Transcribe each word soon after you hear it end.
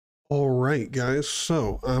Alright guys,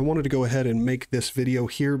 so I wanted to go ahead and make this video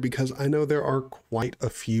here because I know there are quite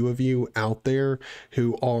a few of you out there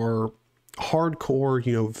who are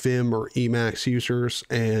hardcore, Vim or Emacs users.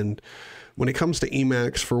 And when it comes to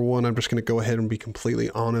Emacs, for one, I'm just going to go ahead and be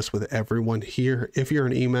completely honest with everyone here. If you're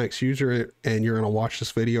an Emacs user and you're going to watch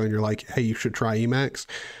this video and you're like, hey, you should try Emacs.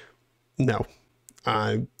 No,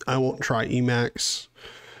 I won't try Emacs.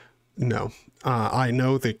 No, I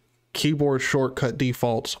know the keyboard shortcut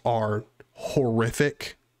defaults are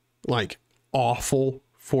horrific, like awful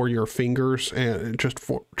for your fingers and just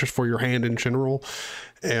for your hand in general.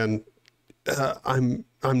 And I'm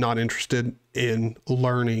not interested in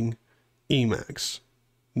learning Emacs.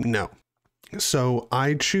 No. So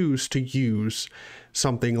I choose to use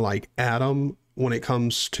something like Atom when it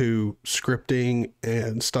comes to scripting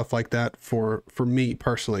and stuff like that for me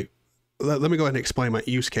personally. Let me go ahead and explain my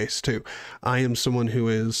use case too. I am someone who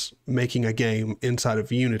is making a game inside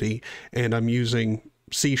of Unity, and I'm using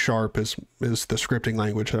C# as the scripting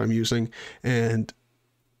language that I'm using. And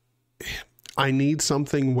I need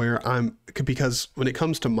something where because when it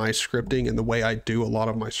comes to my scripting and the way I do a lot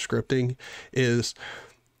of my scripting is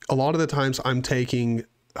a lot of the times I'm taking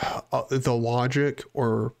the logic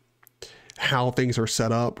or how things are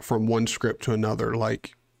set up from one script to another.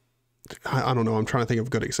 Like, I don't know, I'm trying to think of a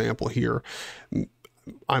good example here.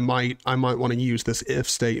 I might want to use this if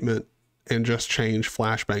statement and just change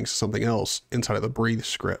flashbangs to something else inside of the breathe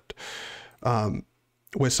script.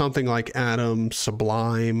 With something like Atom,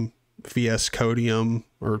 Sublime, VS Codium,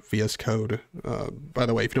 or VS Code. By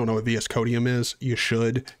the way, if you don't know what VS Codium is, you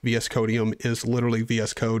should. VS Codium is literally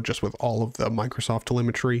VS Code just with all of the Microsoft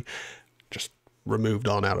telemetry just removed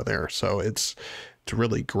on out of there. So it's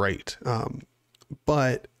really great.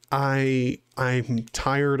 But I'm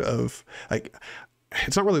tired of, like,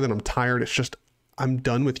 it's not really that I'm tired, it's just I'm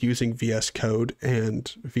done with using VS Code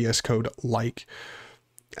and VS Code like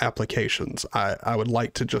applications. I would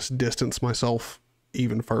like to just distance myself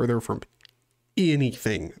even further from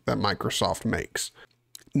anything that Microsoft makes.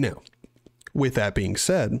 Now, with that being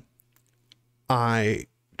said, I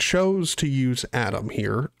chose to use Atom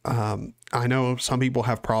here. I know some people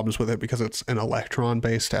have problems with it because it's an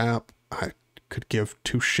Electron-based app. I could give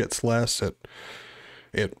two shits less.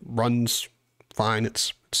 It runs fine.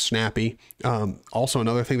 It's snappy. Also,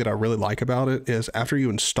 another thing that I really like about it is after you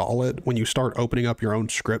install it, when you start opening up your own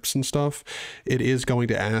scripts and stuff, it is going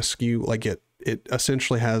to ask you, like, it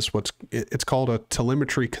essentially has it's called a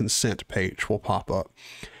telemetry consent page will pop up,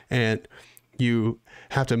 and you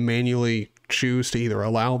have to manually choose to either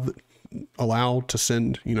allow to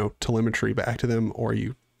send, telemetry back to them, or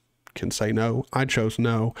you can say no. I chose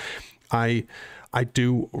no. I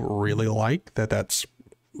do really like that's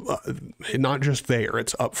not just there,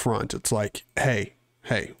 it's up front. It's like, hey,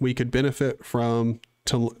 we could benefit from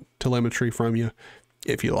telemetry from you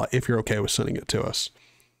if you're okay with sending it to us.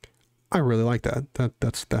 I really like that.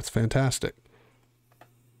 That's fantastic.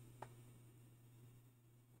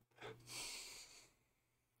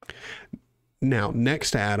 Now,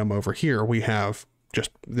 next to Atom over here, we have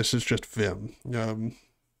this is just Vim.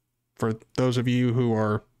 For those of you who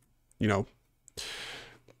are,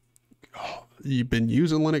 you've been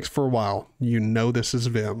using Linux for a while, this is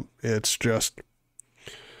Vim. It's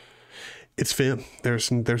Vim.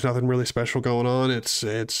 There's nothing really special going on. It's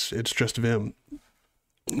just Vim.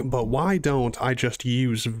 But why don't I just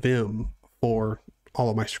use Vim for all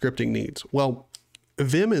of my scripting needs? Well,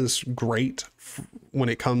 Vim is great when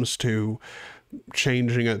it comes to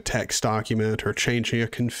changing a text document or changing a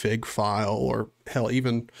config file, or hell,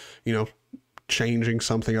 even, changing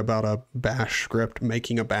something about a bash script,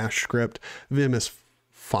 making a bash script. Vim is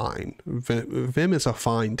fine. Vim is a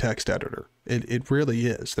fine text editor. It really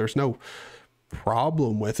is. There's no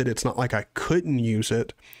problem with it. It's not like I couldn't use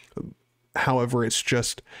it. However, it's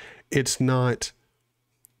not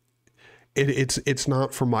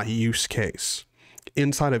for my use case.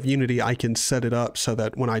 Inside of Unity, I can set it up so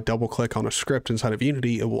that when I double click on a script inside of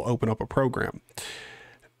Unity, it will open up a program.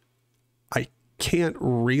 I can't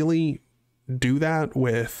really do that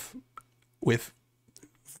with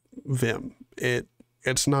Vim.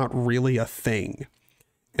 It's not really a thing.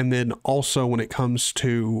 And then also when it comes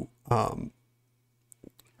to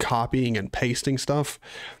copying and pasting stuff,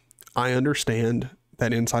 I understand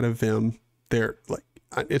that inside of Vim,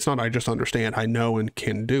 it's not I just understand, I know and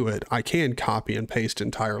can do it. I can copy and paste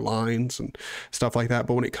entire lines and stuff like that.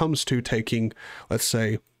 But when it comes to taking, let's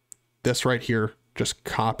say, this right here, just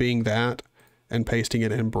copying that and pasting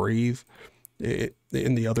it in Breathe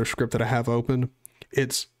in the other script that I have open,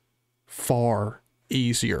 it's far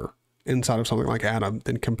easier inside of something like Atom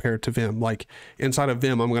than compared to Vim. Like inside of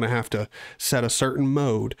Vim, I'm going to have to set a certain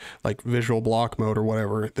mode, like visual block mode or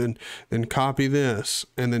whatever, then copy this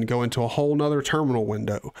and then go into a whole nother terminal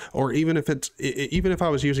window. Or even if I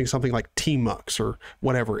was using something like Tmux or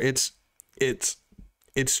whatever, it's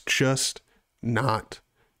just not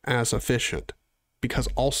as efficient, because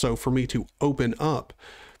also for me to open up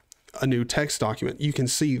a new text document, you can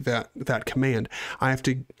see that command, I have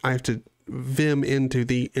to Vim into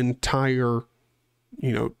the entire,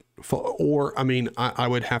 or I mean, I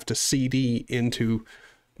would have to CD into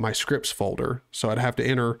my scripts folder. So I'd have to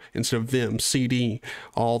enter, instead of Vim, CD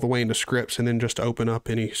all the way into scripts and then just open up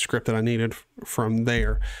any script that I needed from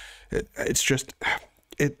there. It's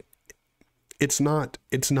not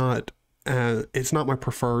my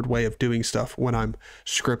preferred way of doing stuff when I'm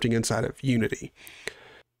scripting inside of Unity.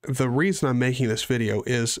 The reason I'm making this video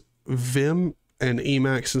is Vim and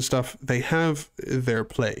Emacs and stuff, they have their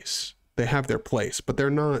place. But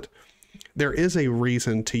there is a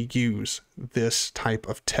reason to use this type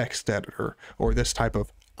of text editor or this type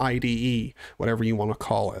of IDE, whatever you want to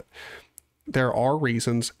call it. There are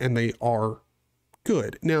reasons, and they are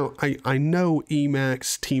good. Now, I know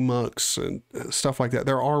Emacs, Tmux, and stuff like that.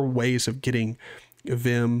 There are ways of getting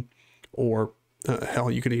Vim, or hell,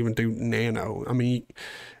 you could even do Nano. I mean,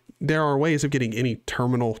 there are ways of getting any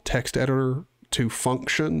terminal text editor to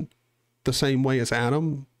function the same way as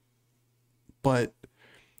Atom, but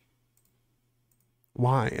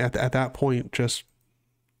why? At that point, just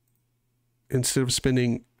instead of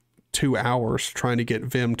spending 2 hours trying to get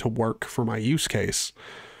Vim to work for my use case,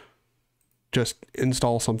 just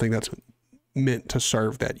install something that's meant to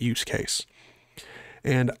serve that use case.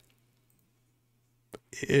 And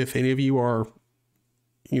if any of you are,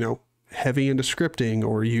 heavy into scripting,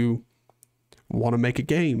 or you want to make a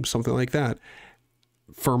game, something like that,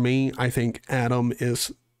 for me, I think Atom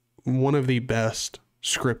is one of the best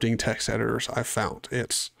scripting text editors I've found.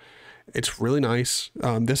 It's really nice.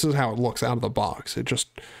 This is how it looks out of the box. It just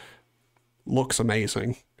looks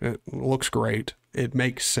amazing. It looks great. It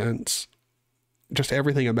makes sense. Just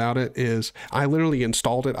everything about it is, I literally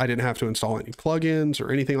installed it. I didn't have to install any plugins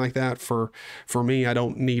or anything like that. For me, I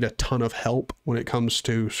don't need a ton of help when it comes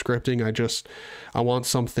to scripting. I want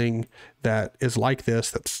something that is like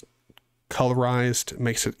this, that's colorized,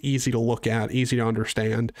 makes it easy to look at, easy to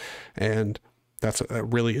understand. And that's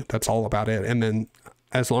all about it. And then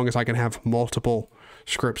as long as I can have multiple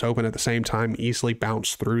scripts open at the same time, easily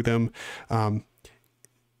bounce through them,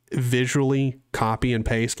 visually copy and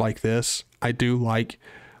paste like this, I do like.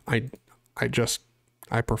 I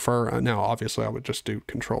prefer, now obviously I would just do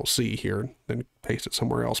Control-C here and then paste it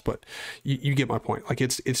somewhere else, but you get my point. Like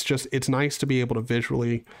it's nice to be able to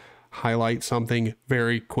visually highlight something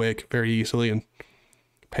very quick, very easily, and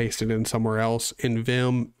paste it in somewhere else. In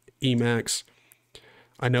Vim, Emacs,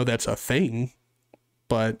 I know that's a thing,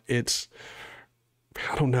 but I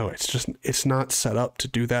don't know, it's not set up to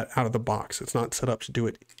do that out of the box. It's not set up to do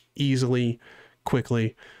it easily,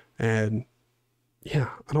 quickly, and yeah,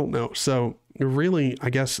 I don't know. So really,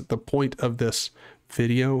 I guess the point of this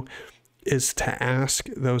video is to ask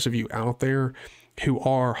those of you out there who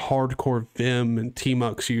are hardcore Vim and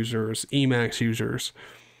Tmux users, Emacs users,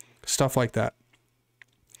 stuff like that.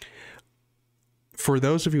 For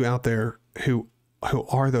those of you out there who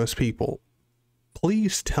are those people,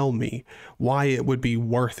 please tell me why it would be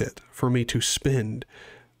worth it for me to spend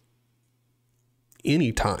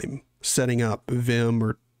any time setting up Vim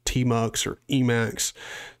or Tmux or Emacs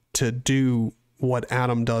to do what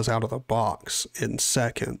Atom does out of the box in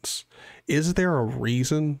seconds. Is there a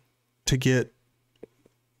reason to get,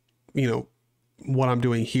 what I'm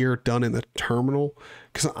doing here done in the terminal?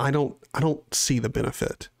 Because I don't see the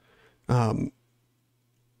benefit. I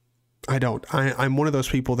don't. I'm one of those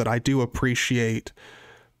people that I appreciate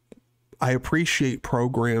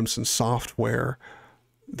programs and software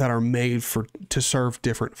that are made to serve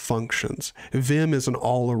different functions. Vim is an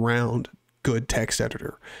all-around good text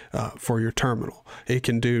editor for your terminal. It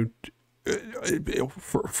can do,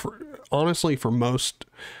 honestly, for most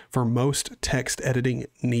text editing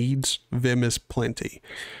needs, Vim is plenty.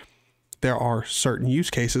 There are certain use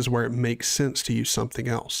cases where it makes sense to use something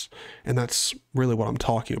else. And that's really what I'm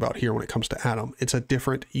talking about here when it comes to Atom. It's a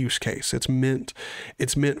different use case. It's meant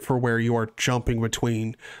for where you are jumping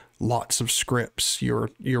between lots of scripts.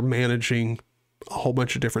 You're managing a whole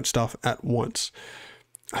bunch of different stuff at once.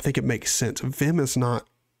 I think it makes sense. Vim is not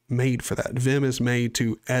made for that. Vim is made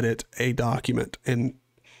to edit a document and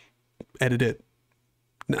edit it.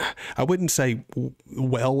 I wouldn't say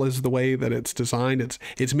well is the way that it's designed.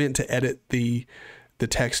 It's meant to edit the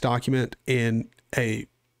text document in a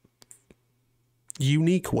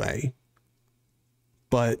unique way,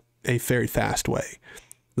 but a very fast way.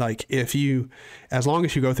 Like as long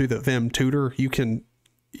as you go through the Vim tutor, you can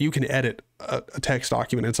edit a text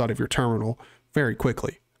document inside of your terminal very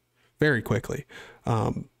quickly.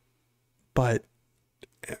 But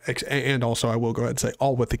also I will go ahead and say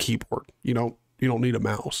all with the keyboard. You don't need a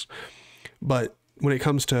mouse. But when it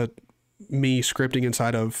comes to me scripting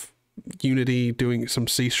inside of Unity, doing some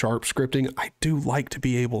C# scripting, I do like to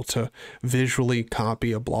be able to visually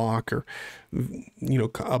copy a block or,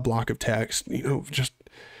 a block of text, just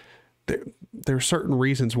there are certain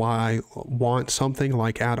reasons why I want something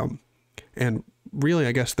like Atom. And really,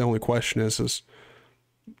 I guess the only question is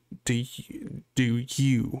do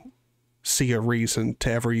you see a reason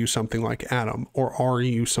to ever use something like Atom? Or are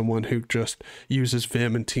you someone who just uses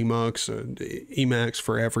Vim and Tmux and Emacs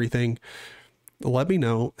for everything? Let me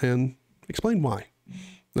know and explain why.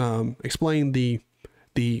 Explain the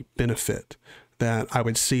benefit that I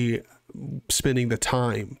would see spending the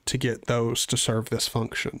time to get those to serve this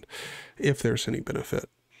function, if there's any benefit.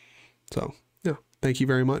 So yeah, thank you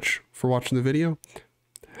very much for watching the video.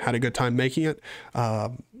 Had a good time making it.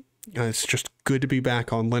 It's just good to be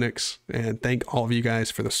back on Linux, and thank all of you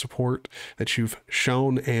guys for the support that you've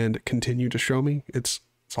shown and continue to show me. It's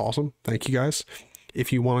awesome. Thank you guys.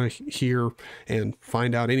 If you want to hear and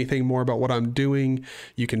find out anything more about what I'm doing,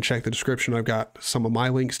 you can check the description. I've got some of my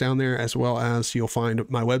links down there, as well as you'll find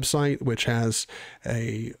my website, which has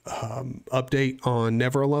a update on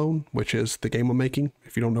Never Alone, which is the game I'm making.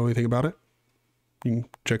 If you don't know anything about it, you can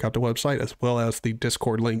check out the website, as well as the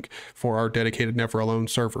Discord link for our dedicated Never Alone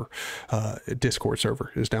server. Discord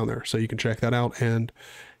server is down there, so you can check that out. And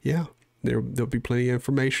yeah, there'll be plenty of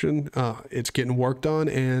information. It's getting work done,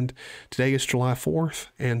 and today is July 4th,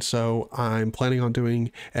 and so I'm planning on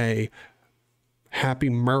doing a Happy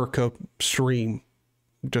America stream,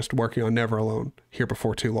 just working on Never Alone here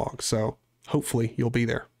before too long. So hopefully you'll be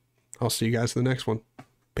there. I'll see you guys in the next one.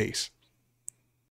 Peace.